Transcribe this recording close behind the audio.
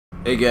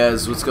Hey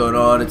guys, what's going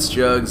on? It's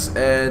Jugs,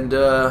 and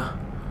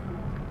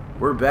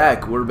we're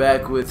back. We're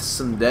back with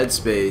some Dead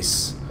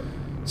Space.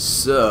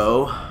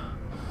 So,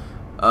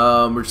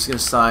 we're just gonna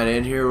sign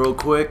in here real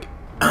quick.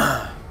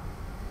 Now,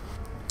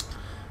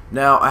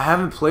 I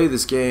haven't played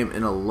this game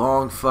in a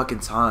long fucking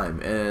time,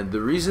 and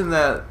the reason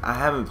that I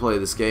haven't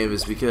played this game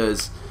is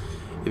because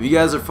if you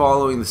guys are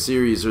following the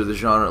series or the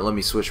genre, let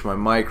me switch my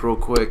mic real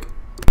quick.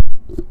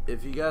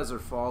 If you guys are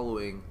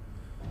following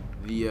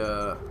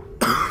the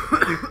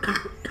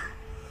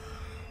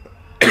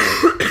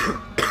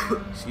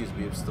excuse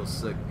me, I'm still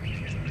sick.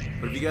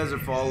 But if you guys are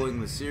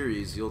following the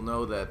series, you'll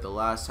know that the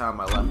last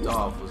time I left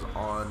off was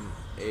on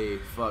a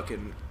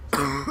fucking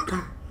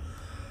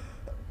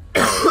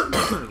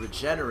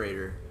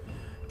regenerator,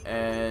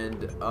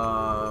 and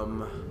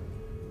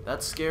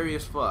that's scary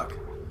as fuck.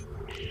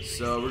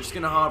 So we're just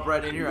gonna hop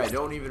right in here. I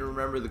don't even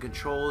remember the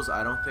controls.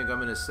 I don't think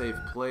I'm in a safe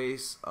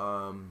place.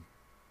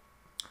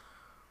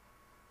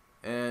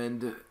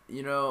 And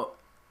you know,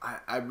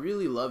 I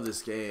really love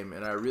this game,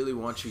 and I really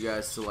want you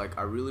guys to like.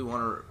 I really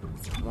want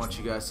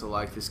you guys to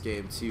like this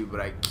game too.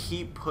 But I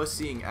keep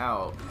pussying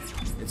out,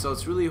 and so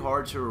it's really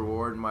hard to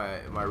reward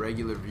my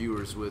regular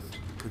viewers with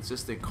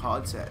consistent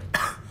content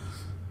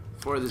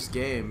for this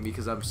game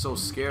because I'm so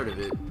scared of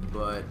it.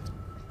 But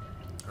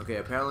okay,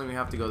 apparently we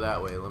have to go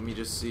that way. Let me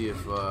just see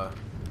if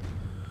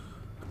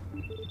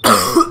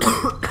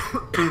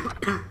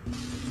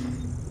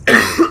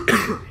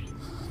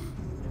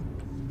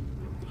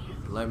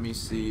let me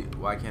see.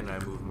 Why can't I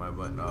move my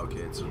button? Oh, okay,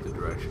 it's with the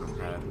directional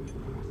pad.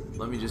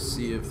 Let me just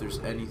see if there's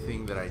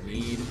anything that I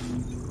need.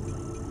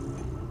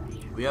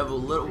 We have a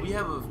little. We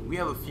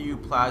have a few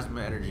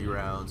plasma energy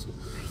rounds.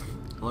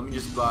 Let me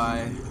just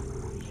buy.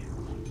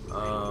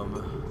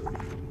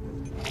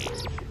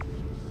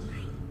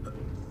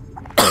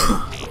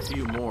 A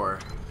few more.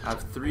 I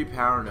have 3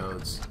 power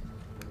nodes.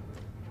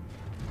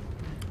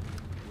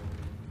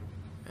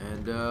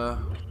 And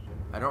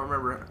I don't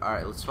remember. All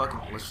right, let's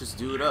just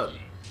do it up.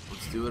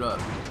 Let's do it up.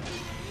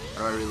 How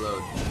do I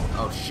reload?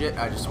 Oh shit,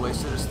 I just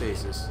wasted a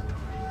stasis.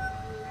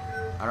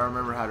 I don't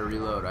remember how to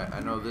reload. I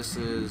know this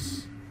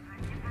is...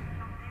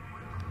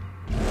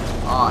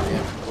 Aw, damn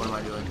it. What am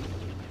I doing?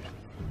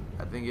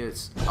 I think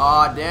it's...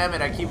 Aw, damn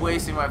it. I keep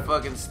wasting my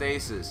fucking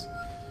stasis.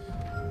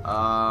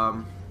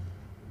 I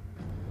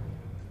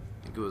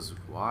think it was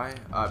Y?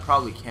 I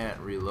probably can't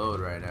reload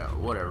right now.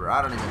 Whatever.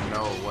 I don't even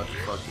know what the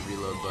fuck the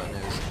reload button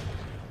is.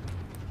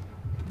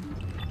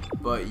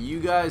 But you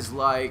guys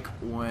like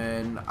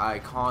when I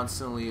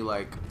constantly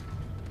like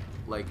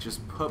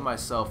just put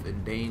myself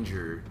in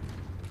danger,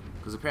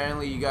 because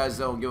apparently you guys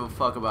don't give a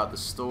fuck about the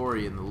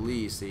story in the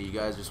least, and you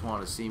guys just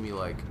want to see me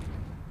like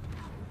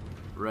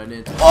run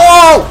into—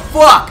 Oh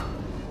fuck!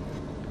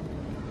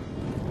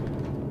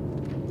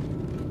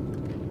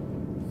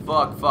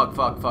 Fuck.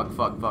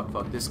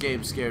 This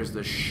game scares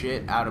the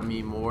shit out of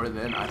me more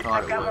than I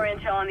thought it would. I've got more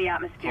intel on the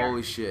atmosphere.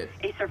 Holy shit.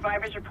 A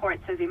survivor's report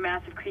says a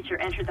massive creature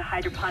entered the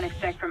hydroponic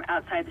deck from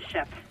outside the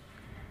ship.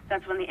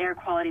 That's when the air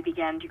quality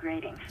began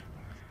degrading.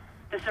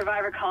 The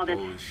survivor called it—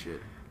 Holy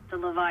shit. The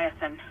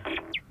Leviathan.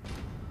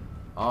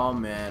 Oh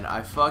man,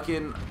 I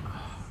forgot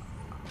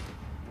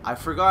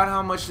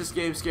how much this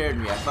game scared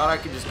me. I thought I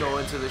could just go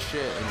into this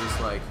shit and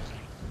just like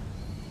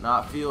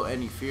not feel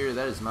any fear.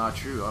 That is not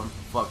true. I'm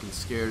fucking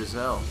scared as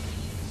hell.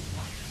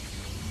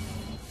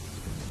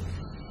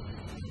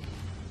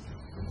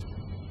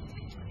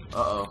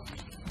 Uh-oh.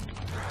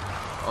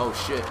 Oh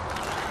shit.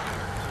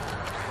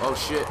 Oh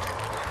shit.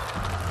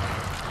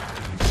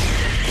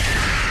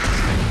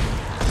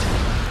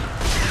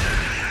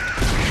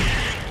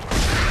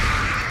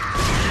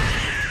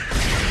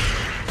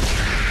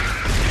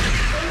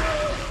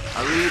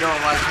 I really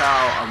don't like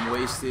how I'm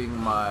wasting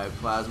my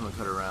plasma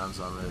cutter rounds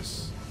on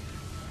this.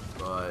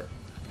 But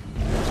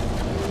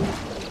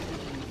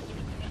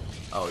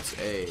oh, it's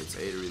A. It's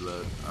A to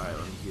reload. Alright,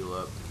 let me heal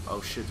up.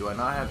 Oh shit, do I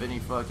not have any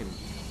fucking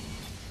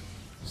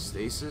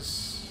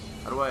stasis?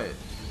 How do I...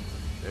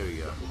 There we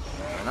go. Do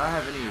I not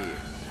have any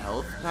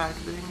health pack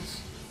things?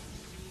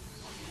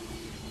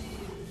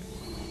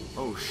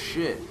 Oh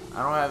shit,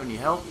 I don't have any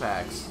health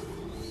packs.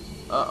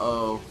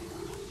 Uh-oh.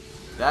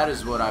 That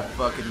is what I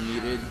fucking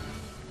needed.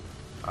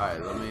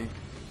 Alright, let me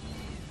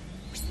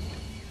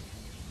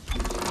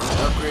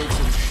upgrade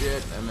some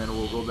shit, and then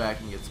we'll go back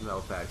and get some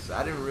health packs.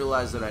 I didn't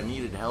realize that I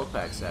needed health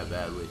packs that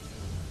badly.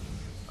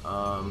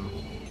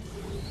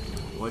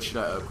 What should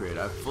I upgrade?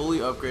 I fully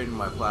upgraded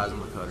my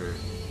plasma cutter.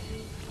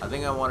 I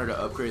think I wanted to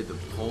upgrade the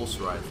pulse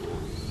rifle.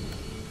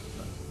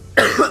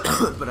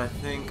 But I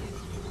think,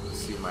 let's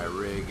see my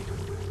rig.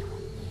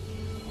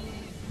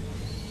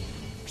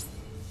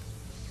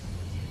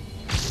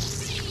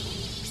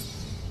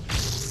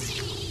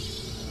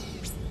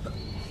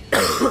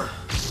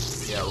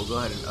 Yeah, we'll go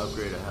ahead and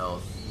upgrade a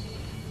health,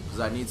 because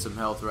I need some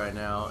health right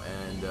now,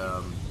 and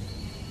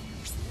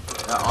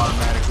that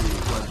automatically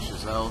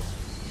replenishes health.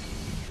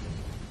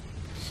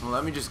 So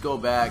let me just go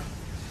back.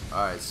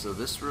 Alright, so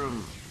this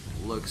room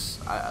looks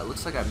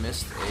like I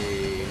missed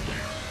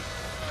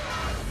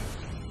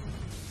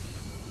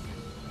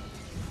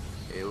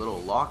a little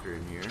locker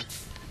in here.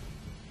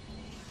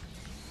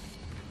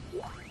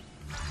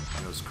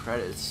 And those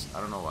credits. I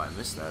don't know why I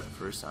missed that the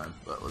first time,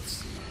 but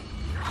let's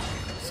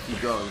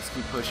keep going. Let's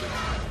keep pushing.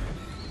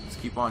 Let's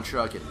keep on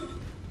trucking.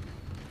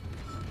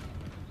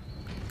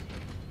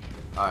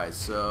 Alright,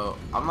 so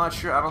I'm not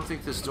sure. I don't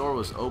think this door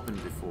was open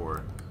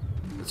before.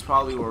 That's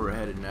probably where we're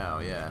headed now.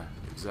 Yeah,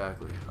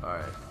 exactly.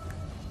 Alright.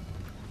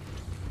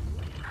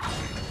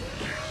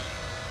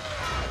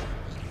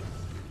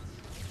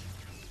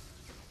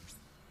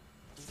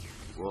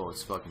 Whoa,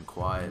 it's fucking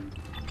quiet.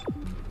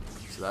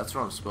 So that's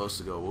where I'm supposed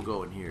to go. We'll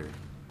go in here.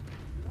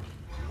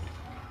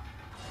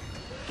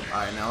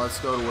 Alright, now let's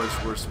go to where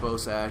we're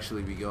supposed to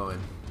actually be going.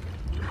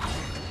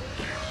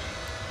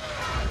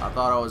 I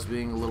thought I was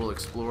being a little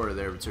explorer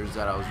there, but turns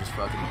out I was just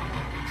fucking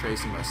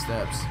tracing my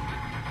steps.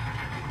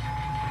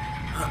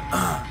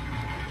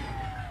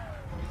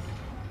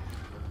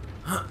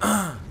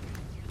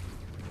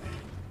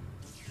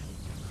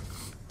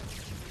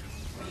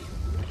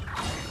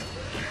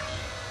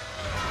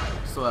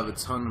 Still have a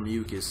ton of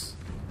mucus.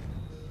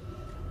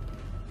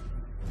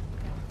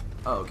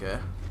 Oh, okay.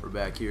 We're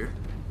back here.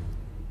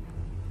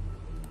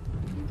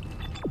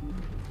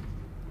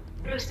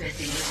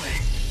 Processing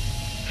request.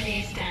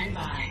 Please stand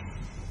by.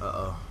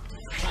 Uh-oh.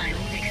 Final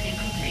mixing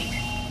complete.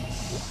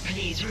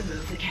 Please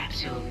remove the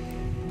capsule.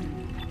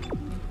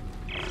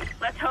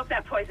 Let's hope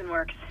that poison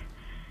works.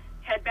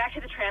 Head back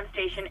to the tram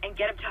station and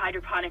get up to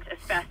hydroponics as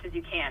fast as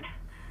you can.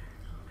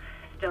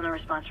 Still no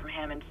response from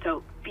Hammond,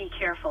 so be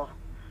careful.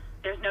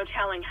 There's no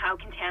telling how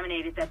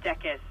contaminated that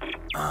deck is.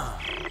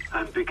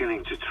 I'm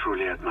beginning to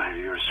truly admire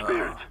your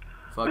spirit.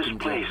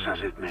 Misplaced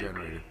as it may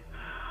be.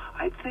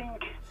 I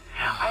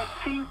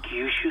think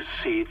you should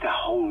see the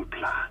whole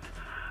plant.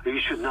 You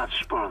should not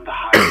spurn the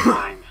higher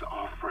mind's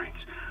offerings.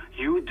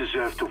 You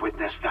deserve to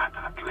witness that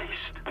at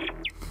least.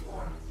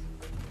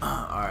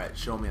 Alright,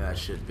 show me that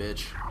shit,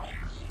 bitch.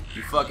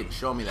 You fucking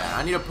show me that.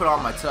 I need to put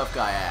on my tough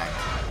guy act.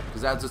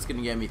 Because that's what's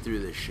gonna get me through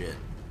this shit.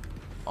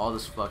 All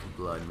this fucking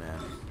blood, man.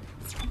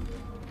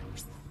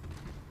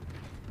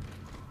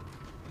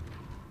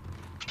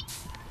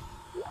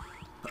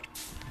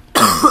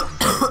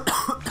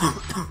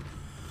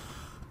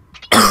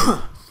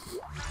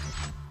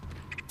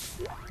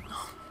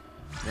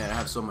 Man, I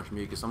have so much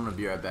mucus. I'm gonna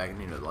be right back. I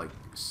need to like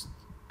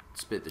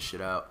spit this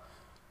shit out.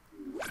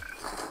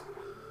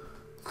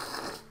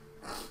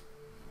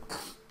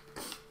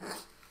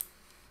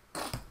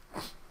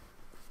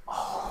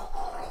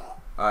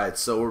 Alright,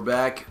 so we're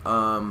back.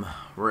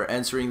 We're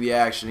entering the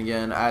action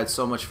again. I had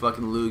so much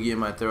fucking loogie in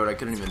my throat I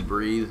couldn't even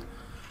breathe.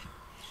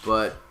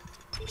 But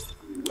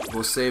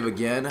we'll save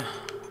again.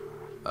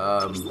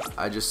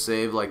 I just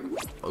saved like,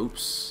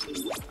 oops.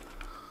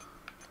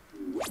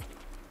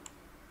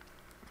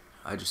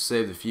 I just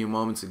saved a few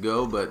moments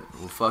ago, but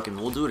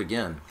we'll do it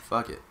again.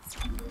 Fuck it.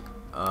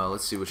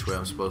 Let's see which way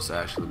I'm supposed to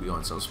actually be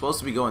going. So I'm supposed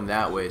to be going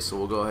that way, so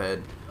we'll go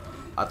ahead.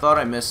 I thought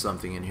I missed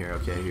something in here.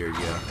 Okay, here we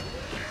go.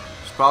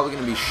 There's probably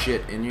gonna be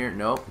shit in here.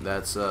 Nope,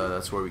 that's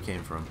where we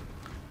came from.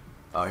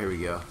 Oh, here we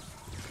go.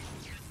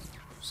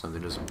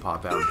 Something doesn't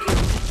pop out.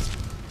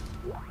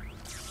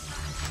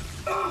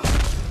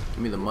 Give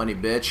me the money,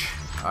 bitch.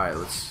 Alright,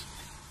 let's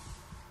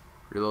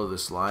reload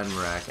this line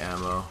rack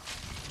ammo.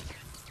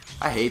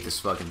 I hate this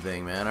fucking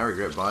thing, man. I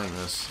regret buying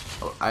this.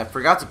 Oh, I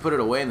forgot to put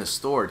it away in the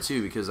store,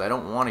 too, because I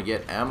don't want to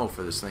get ammo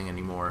for this thing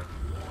anymore.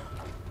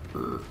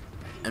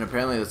 And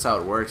apparently that's how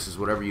it works, is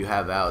whatever you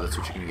have out, that's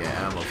what you can get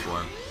ammo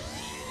for.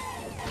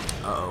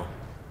 Uh-oh.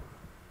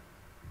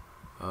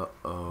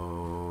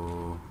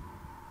 Uh-oh.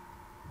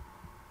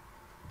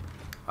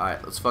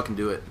 Alright, let's fucking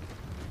do it.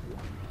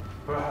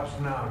 Perhaps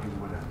now you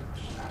will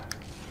understand.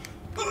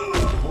 The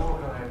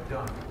work I have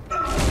done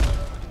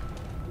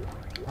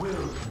will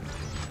continue.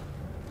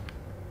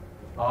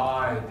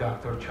 I,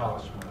 Dr.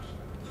 Charles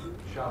Mercer,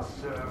 shall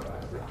serve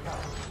as the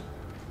catalyst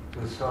to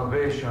the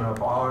salvation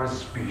of our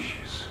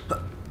species.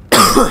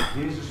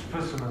 These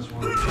specimens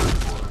will take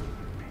forward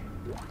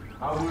with me.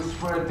 I will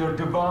spread their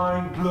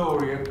divine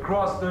glory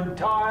across the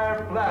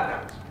entire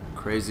planet.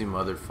 Crazy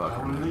motherfucker.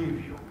 I will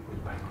leave you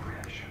with my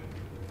creation.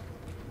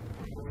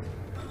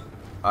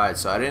 Alright,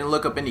 so I didn't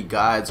look up any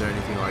guides or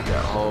anything like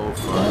that. Oh,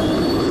 fuck.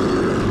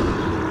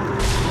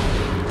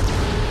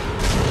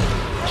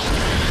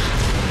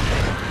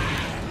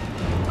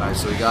 Alright,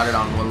 so we got it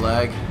on one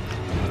leg.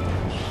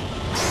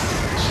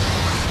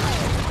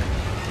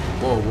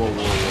 Whoa, whoa, whoa,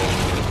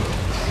 whoa.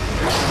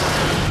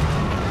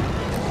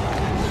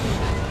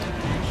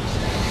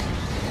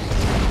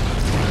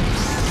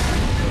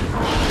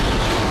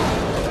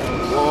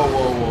 Whoa,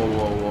 whoa, whoa,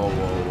 whoa, whoa,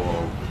 whoa,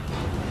 whoa.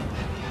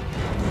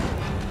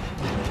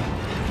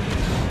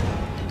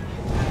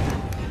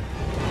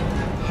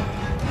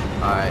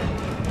 Alright.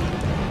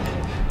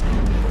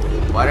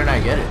 Why didn't I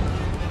get it?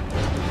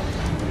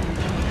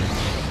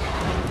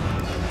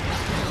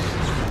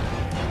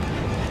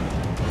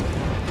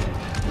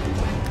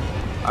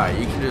 Alright,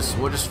 you can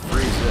we'll just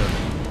freeze him.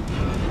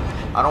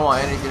 I don't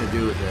want anything to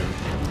do with him.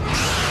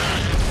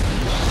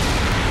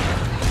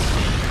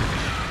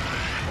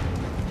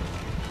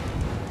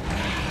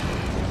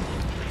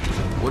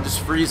 We'll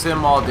Just freeze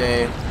him all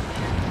day.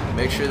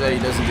 Make sure that he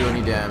doesn't do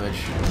any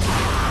damage.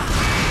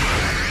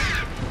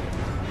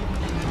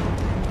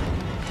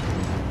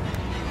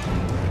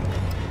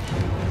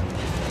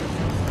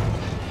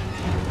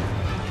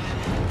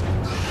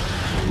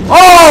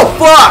 Oh,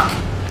 fuck!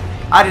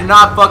 I did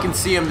not fucking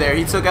see him there.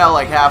 He took out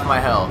like half my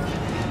health.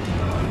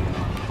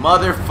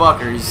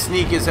 Motherfucker. He's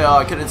sneaky as hell.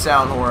 I couldn't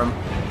sound whore him.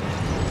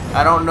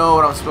 I don't know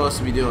what I'm supposed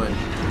to be doing.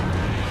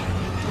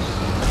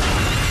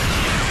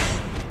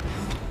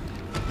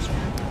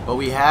 But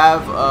we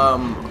have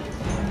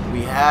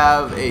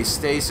a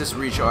stasis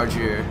recharge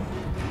here.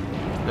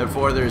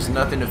 Therefore, there's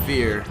nothing to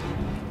fear.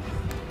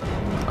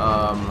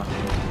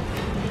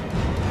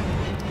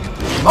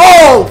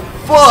 Oh,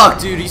 fuck,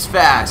 dude, he's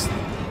fast.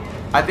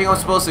 I think I'm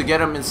supposed to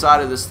get him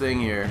inside of this thing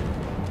here.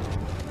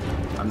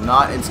 I'm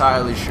not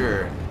entirely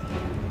sure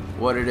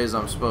what it is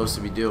I'm supposed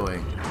to be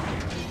doing.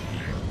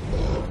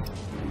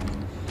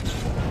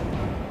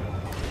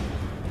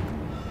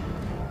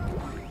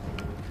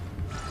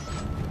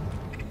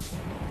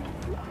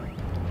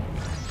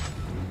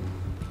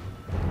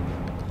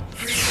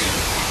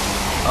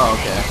 Oh,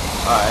 okay.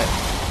 Alright.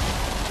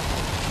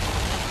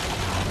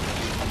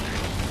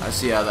 I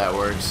see how that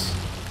works.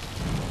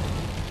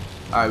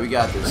 Alright, we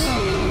got this.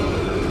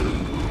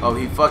 Oh,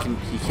 he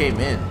came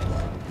in.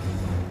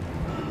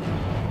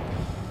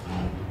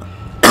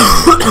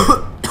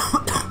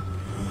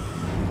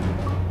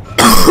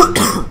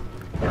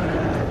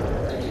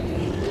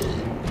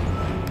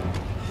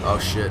 Oh,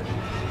 shit.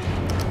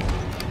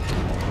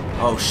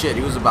 Oh, shit,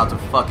 he was about to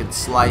fucking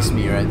slice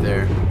me right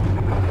there.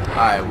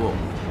 Alright, well,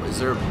 is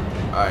there...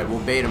 Alright, we'll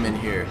bait him in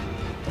here.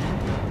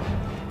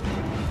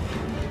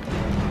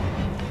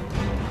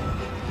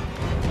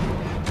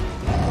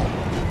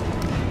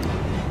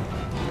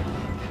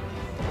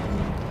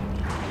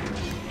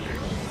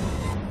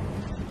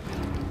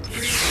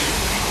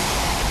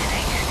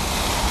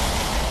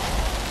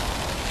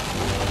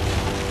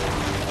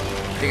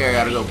 I think I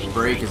gotta go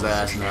break his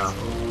ass now.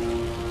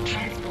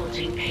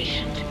 Transporting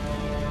patient.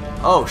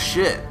 Oh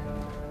shit.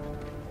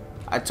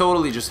 I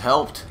totally just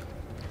helped.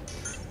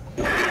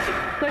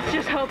 Let's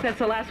just hope that's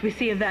the last we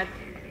see of that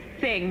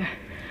thing.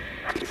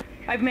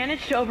 I've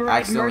managed to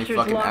override Mercer's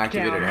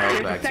lockdown.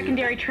 There's a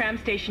secondary tram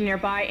station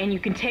nearby, and you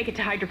can take it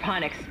to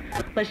hydroponics.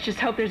 Let's just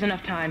hope there's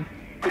enough time.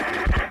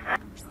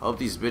 Hope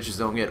these bitches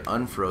don't get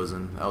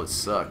unfrozen. That would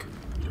suck.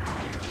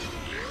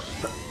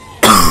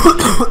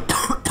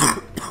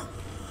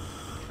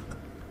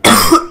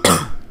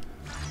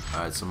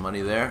 Alright, some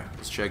money there.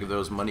 Let's check if there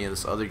was money in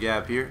this other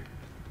gap here.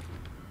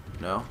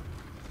 No.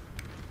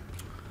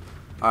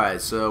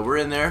 Alright, so we're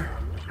in there.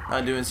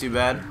 Not doing too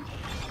bad.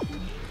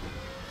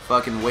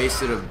 Fucking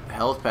wasted a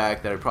health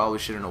pack that I probably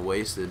shouldn't have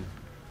wasted.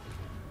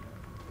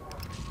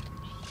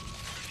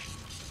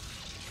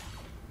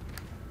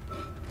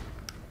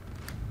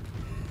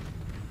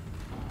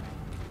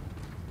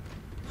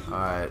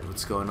 Alright,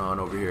 what's going on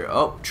over here?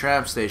 Oh,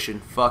 tram station.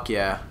 Fuck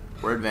yeah.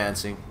 We're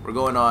advancing. We're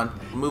going on.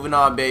 We're moving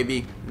on,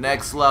 baby.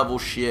 Next level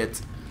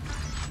shit.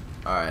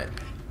 Alright.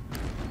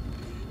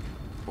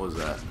 What was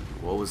that?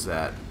 What was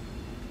that?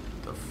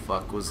 The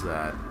fuck was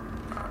that?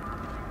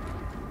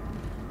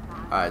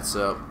 Alright,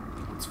 so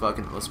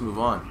let's move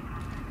on.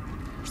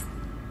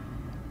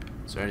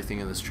 Is there anything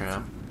in this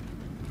tram?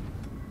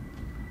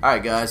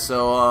 Alright guys,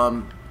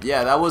 so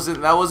yeah, that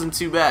wasn't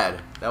too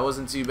bad. That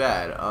wasn't too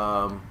bad.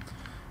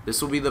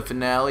 This will be the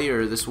finale,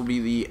 or this will be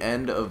the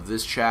end of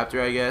this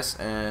chapter, I guess,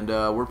 and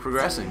we're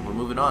progressing. We're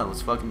moving on.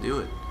 Let's fucking do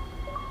it.